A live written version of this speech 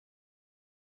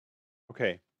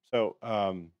Okay, so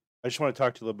I just want to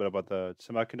talk to you a little bit about the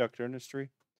semiconductor industry.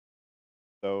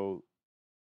 So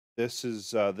this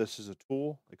is a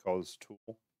tool. They call this a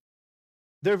tool.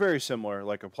 They're very similar,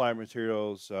 like Applied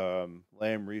Materials,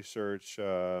 Lam Research,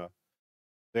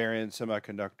 Varian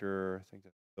Semiconductor. I think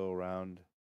that's still around.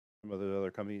 Some of the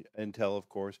other company, Intel, of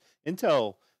course.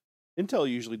 Intel Intel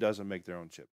usually doesn't make their own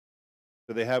chip,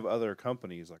 so they have other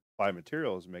companies like Applied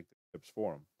Materials make the chips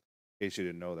for them. In case you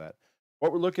didn't know that.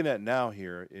 What we're looking at now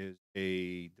here is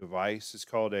a device. It's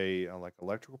called a like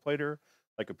electrical plater,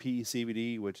 like a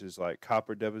PECVD, which is like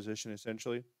copper deposition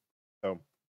essentially. So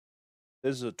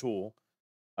this is a tool.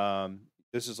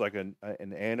 This is like an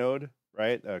anode,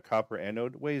 right? A copper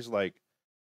anode weighs like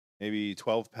maybe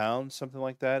 12 pounds, something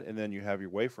like that, and then you have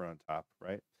your wafer on top,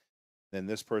 right? Then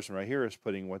this person right here is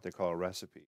putting what they call a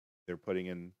recipe. They're putting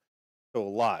in so a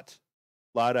lot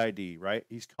ID, right?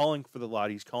 He's calling for the lot.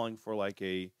 He's calling for like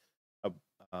a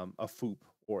a FOUP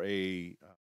or a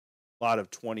lot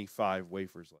of 25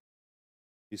 wafers.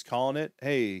 He's calling it,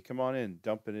 hey, come on in,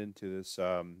 dump it into this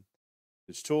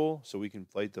tool so we can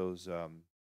plate those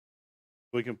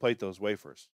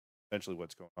wafers. Essentially,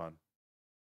 what's going on,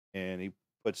 and he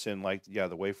puts in like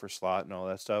the wafer slot and all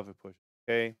that stuff. And push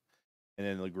okay, and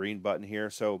then the green button here.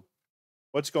 So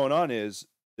what's going on is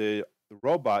the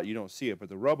robot, you don't see it, but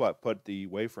the robot put the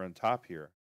wafer on top here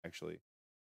actually,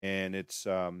 and it's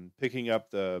picking up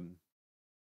the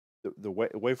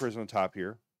wafers on top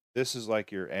here. This is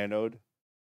like your anode,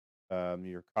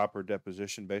 your copper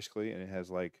deposition basically, and it has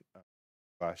like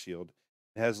glass shield.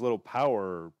 It has little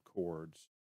power cords.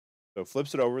 So it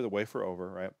flips it over, the wafer over,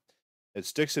 right? It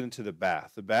sticks it into the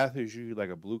bath. The bath is usually like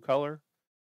a blue color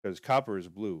because copper is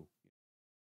blue.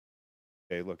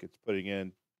 Okay, look, it's putting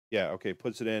in, yeah, okay,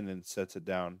 puts it in and sets it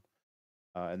down,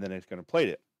 and then it's going to plate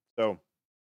it. So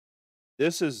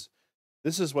this is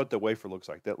this is what the wafer looks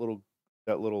like. That little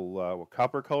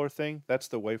copper color thing. That's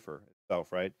the wafer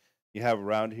itself, right? You have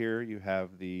around here. You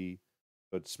have the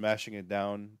so it's smashing it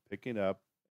down, picking it up,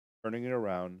 turning it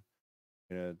around,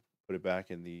 and put it back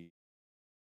in the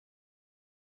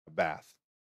bath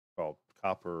called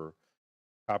copper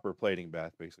plating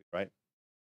bath, basically, right?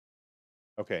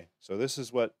 Okay, so this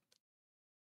is what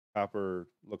copper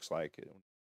looks like in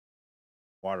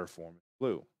water form. It's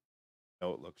blue.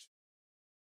 No, it looks.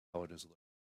 Oh, it does look.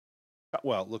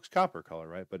 Well, it looks copper color,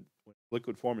 right? But when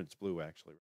liquid form, it's blue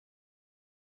actually.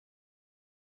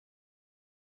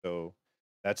 So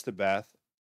that's the bath.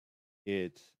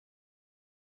 It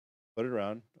put it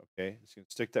around. Okay, it's gonna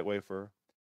stick that wafer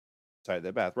inside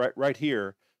that bath. Right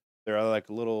here, there are like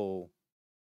little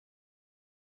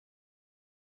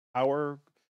power.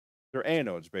 They're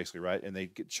anodes basically, right? And they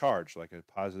get charged like a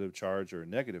positive charge or a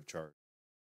negative charge.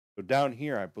 So down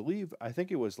here, I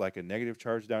think it was like a negative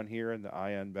charge down here in the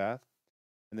ion bath,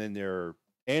 and then their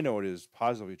anode is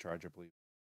positively charged. I believe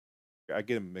I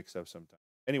get them mixed up sometimes.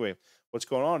 Anyway, what's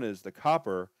going on is the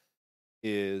copper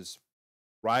is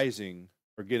rising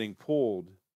or getting pulled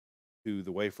to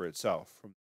the wafer itself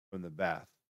from the bath.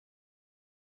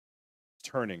 It's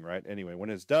turning, right? Anyway, when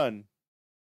it's done,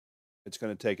 it's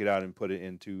going to take it out and put it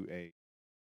into a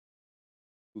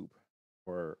hoop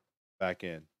or back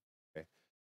in. Okay.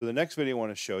 So the next video I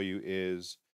want to show you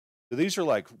is so these are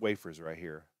like wafers right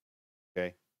here.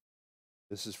 Okay.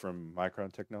 This is from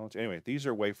Micron Technology. Anyway, these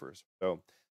are wafers. So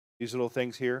these little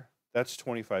things here, that's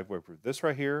 25 wafers. This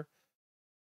right here,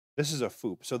 this is a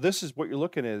FOUP. So this is what you're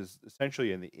looking at is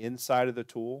essentially in the inside of the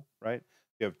tool, right?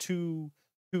 You have two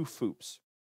FOUPs,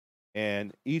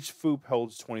 and each FOUP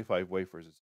holds 25 wafers,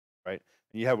 right?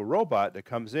 And you have a robot that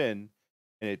comes in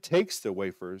and it takes the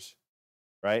wafers,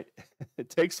 right? It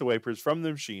takes the wafers from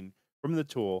the machine, from the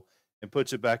tool, and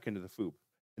puts it back into the FOUP.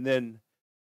 And then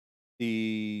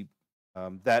the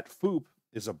that FOUP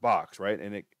is a box, right?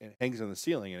 And it hangs on the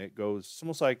ceiling, and it goes. It's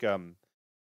almost like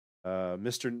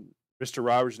Mister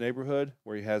Roberts' Neighborhood,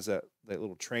 where he has that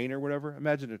little train or whatever.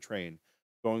 Imagine a train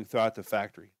going throughout the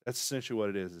factory. That's essentially what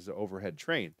it is an overhead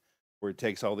train where it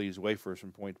takes all these wafers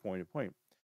from point to point to point.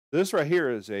 This right here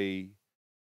is a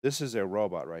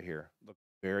robot right here. Look,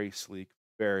 very sleek,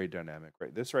 very dynamic.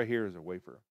 Right, this right here is a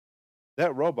wafer.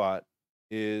 That robot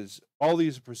is all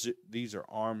these are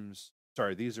arms.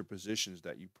 Sorry, these are positions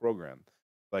that you program,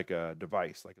 like a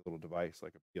device, like a little device,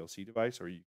 like a PLC device, or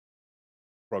you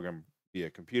program via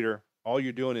computer. All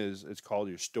you're doing is it's called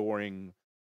you're storing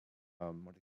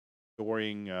what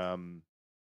storing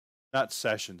not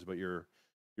sessions, but you're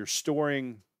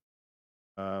storing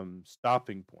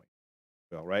stopping point.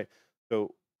 Well, right.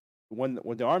 So when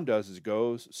what the arm does is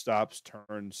goes, stops,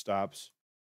 turns, stops,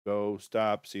 go,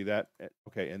 stop. See that?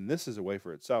 Okay, and this is a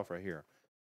wafer itself right here.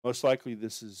 Most likely,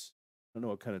 this is. don't know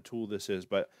what kind of tool this is,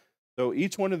 but so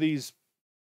each one of these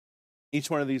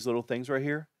little things right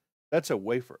here, that's a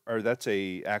wafer or that's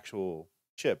a actual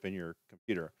chip in your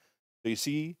computer. So you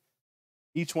see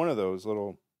each one of those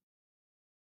little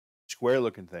square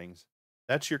looking things,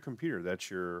 that's your computer. That's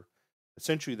your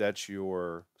essentially that's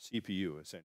your CPU,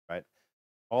 essentially, right?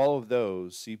 All of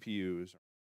those CPUs,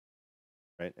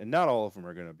 right? And not all of them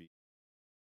are going to be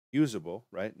usable,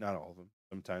 right? Not all of them.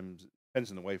 Sometimes it depends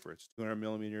on the wafer. It's 200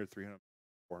 millimeter, 300,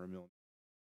 400 millimeter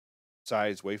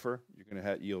size wafer. You're going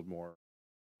to yield more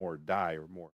die or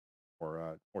more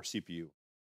CPU.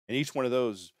 And each one of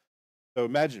those. So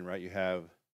imagine, right? You have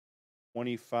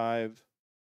 25.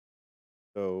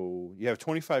 So you have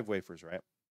 25 wafers, right?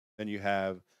 Then you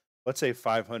have, let's say,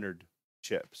 500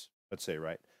 chips. Let's say,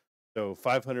 right? So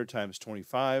 500 times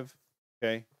 25.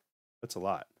 Okay, that's a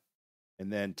lot.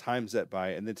 And then times that by,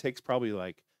 and it takes probably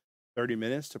like 30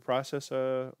 minutes to process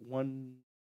one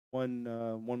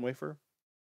wafer.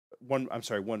 I'm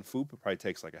sorry, one FOUP. It probably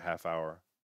takes like a half hour.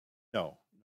 No,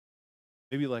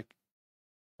 maybe like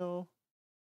no,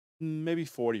 maybe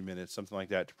 40 minutes, something like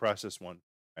that, to process one.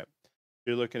 Right?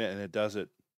 You're looking at, and it does it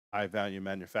high value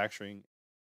manufacturing.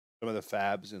 Some of the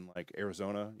fabs in like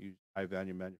Arizona use high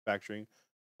value manufacturing.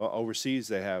 Well, overseas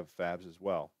they have fabs as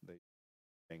well.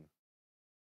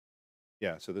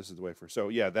 Yeah. So this is the wafer. So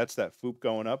yeah, that's that FOUP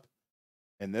going up,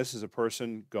 and this is a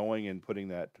person going and putting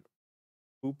that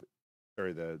FOUP,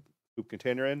 sorry, the FOUP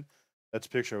container in. That's a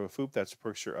picture of a FOUP. That's a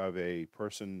picture of a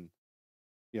person,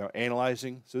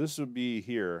 analyzing. So this would be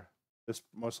here. This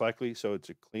most likely. So it's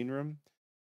a clean room.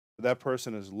 So that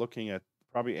person is looking at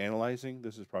probably analyzing.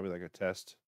 This is probably like a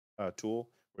test tool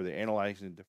where they're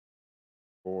analyzing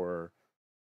for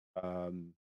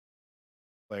um,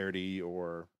 clarity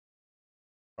or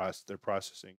they're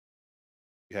processing.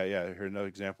 Yeah, yeah. Here's another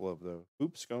example of the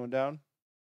hoops coming down,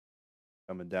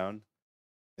 and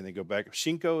they go back.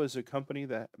 Shinko is a company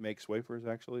that makes wafers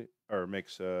actually, or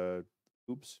makes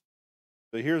hoops.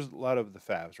 So here's a lot of the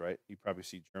fabs, right? You probably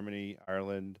see Germany,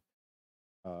 Ireland,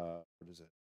 what is it?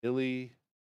 Italy,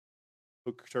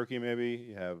 Turkey, maybe.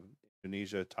 You have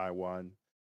Indonesia, Taiwan,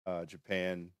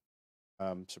 Japan.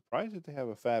 I'm surprised that they have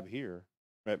a fab here.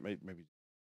 Maybe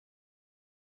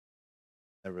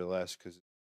nevertheless, because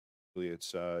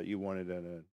it's you want it in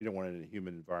a you don't want it in a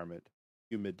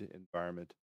humid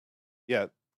environment. Yeah.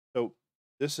 So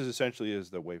this is essentially is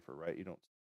the wafer, right? You don't,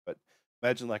 but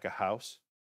imagine like a house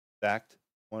stacked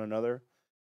one another.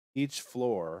 Each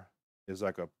floor is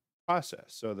like a process.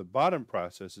 So the bottom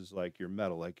process is like your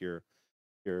metal, like your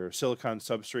silicon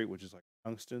substrate, which is like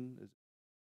tungsten. I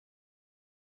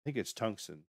think it's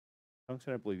tungsten.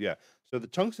 Tungsten, I believe. Yeah. So the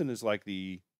tungsten is like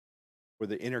the where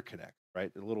the interconnect,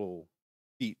 right? The little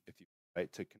feet, if you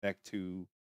right, to connect to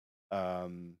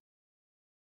um,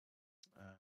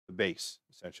 uh, the base,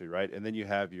 essentially, right? And then you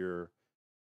have your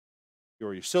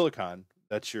silicon.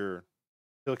 That's your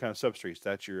silicon substrates.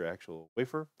 That's your actual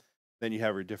wafer. Then you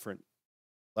have your different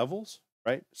levels,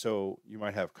 right? So you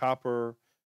might have copper.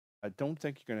 I don't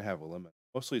think you're going to have a limit.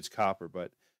 Mostly it's copper,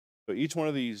 but so each one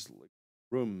of these like,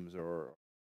 rooms or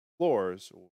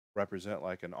floors will represent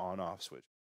like an on-off switch.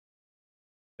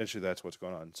 Essentially, that's what's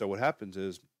going on. So what happens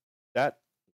is that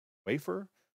wafer,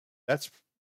 that's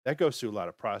that goes through a lot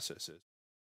of processes,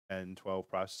 and 12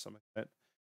 processes, something like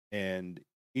that. And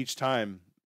each time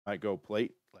might go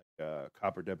plate, like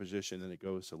copper deposition, then it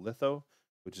goes to litho,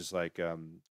 which is like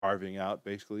carving out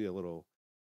basically a little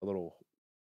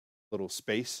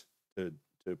space to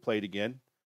plate again,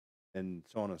 and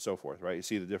so on and so forth, right? You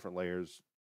see the different layers,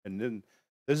 and then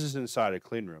this is inside a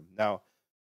clean room. Now,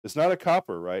 it's not a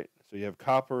copper, right? So you have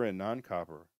copper and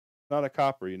non-copper. It's not a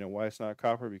copper. You know why it's not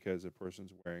copper? Because the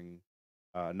person's wearing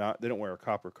not they don't wear a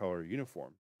copper color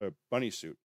uniform, a bunny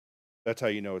suit. That's how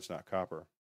you know it's not copper.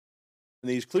 And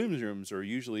these clean rooms are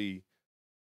usually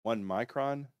 1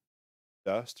 micron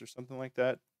dust or something like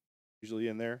that, usually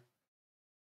in there.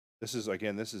 This is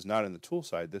again, this is not in the tool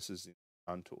side. This is the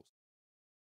non-tool.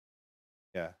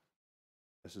 Yeah,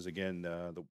 this is again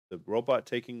the robot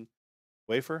taking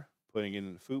wafer, putting it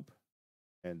in the FOUP,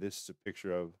 and this is a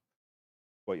picture of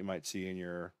what you might see in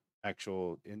your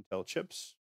actual Intel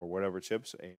chips or whatever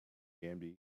chips,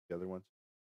 AMD, the other ones.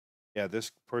 Yeah,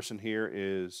 this person here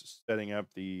is setting up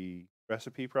the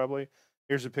recipe probably.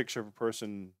 Here's a picture of a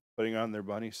person putting on their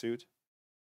bunny suit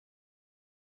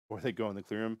before they go in the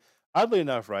clean room. Oddly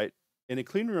enough, right? In a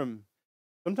clean room,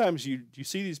 sometimes you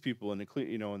see these people in the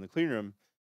in the clean room,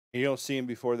 and you don't see them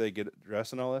before they get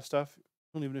dressed and all that stuff. You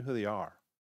don't even know who they are.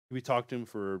 We talked to them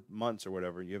for months or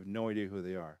whatever. You have no idea who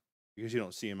they are because you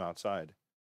don't see them outside.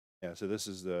 Yeah, so this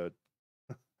is the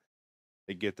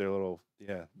they get their little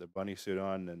the bunny suit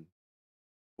on, and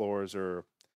floors are,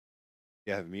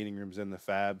 you have meeting rooms in the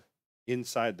fab.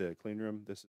 Inside the clean room,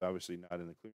 this is obviously not in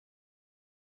the clean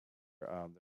room. The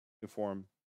uniform.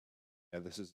 Yeah,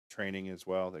 this is training as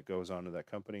well that goes on to that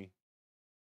company.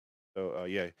 So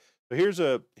yeah. So here's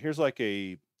like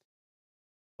a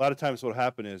lot of times what'll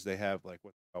happen is they have like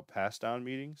what's called pass down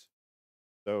meetings.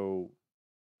 So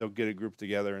they'll get a group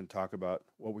together and talk about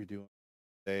what we're doing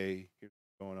today. Here's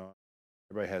what's going on.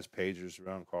 Everybody has pagers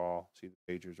around call. See the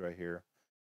pagers right here.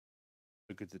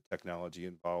 Look at the technology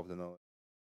involved in the.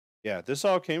 Yeah, this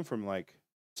all came from like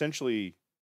essentially.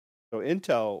 So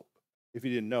Intel, if you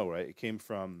didn't know, right, it came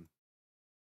from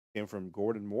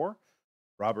Gordon Moore,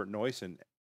 Robert Noyce, and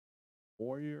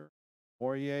Morier,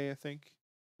 I think,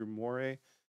 through Moray.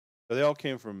 So they all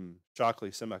came from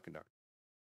Shockley Semiconductor.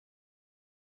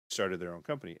 Started their own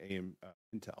company,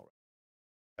 Intel. Right?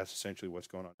 That's essentially what's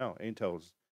going on now. Intel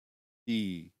is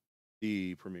the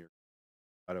the premier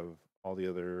out of all the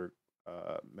other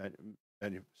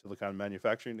silicon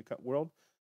manufacturing in the world.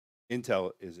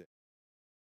 Intel is it.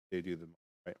 They do them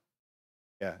right.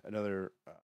 Yeah, another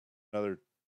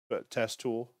test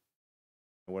tool,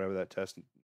 whatever that test,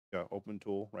 open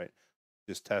tool, right?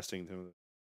 Just testing the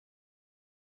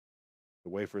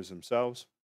wafers themselves.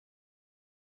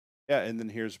 Yeah, and then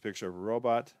here's a picture of a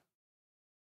robot.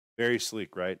 Very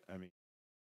sleek, right? I mean,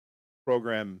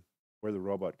 program where the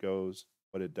robot goes,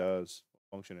 what it does,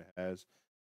 what function it has.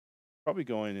 Probably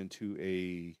going into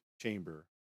a chamber,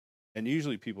 and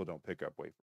usually people don't pick up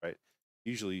wafers, right?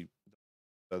 Usually,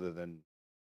 other than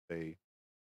they,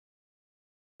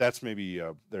 that's maybe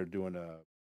they're doing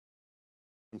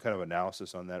some kind of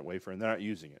analysis on that wafer, and they're not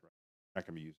using it. Right? Not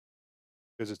going to be used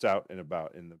because it's out and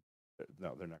about in the.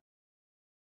 No, they're not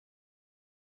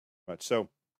much. So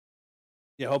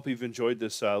yeah, I hope you've enjoyed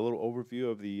this little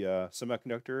overview of the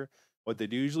semiconductor. What they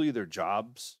do usually, their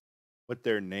jobs, what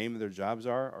their name of their jobs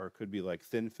are, or it could be like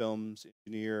thin films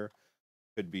engineer,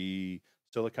 could be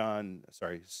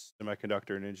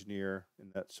semiconductor and engineer,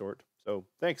 and that sort. So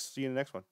thanks. See you in the next one.